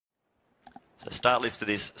So start list for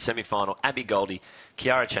this semi-final: Abby Goldie,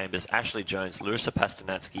 Kiara Chambers, Ashley Jones, Larissa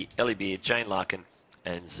Pastanatsky, Ellie Beard, Jane Larkin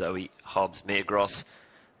and Zoe Hobbs. Mia Gross,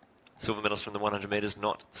 silver medals from the 100 metres,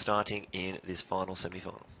 not starting in this final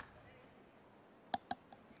semi-final.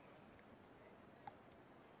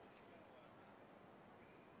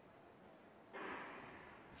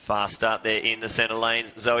 Fast start there in the centre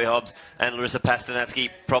lanes. Zoe Hobbs and Larissa Pastanatsky,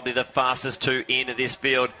 probably the fastest two in this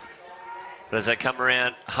field. But as they come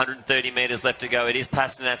around, 130 metres left to go. It is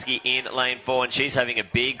Pastanatsky in lane 4, and she's having a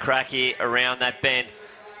big crack here around that bend.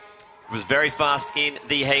 Was very fast in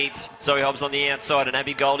the heats. Zoe Hobbs on the outside and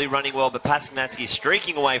Abby Goldie running well, but Pastanatsky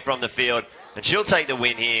streaking away from the field, and she'll take the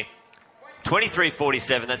win here.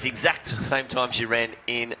 23.47, that's the exact same time she ran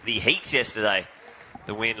in the heats yesterday.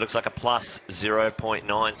 The win looks like a plus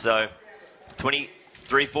 0.9, so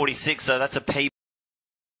 23.46, so that's a P.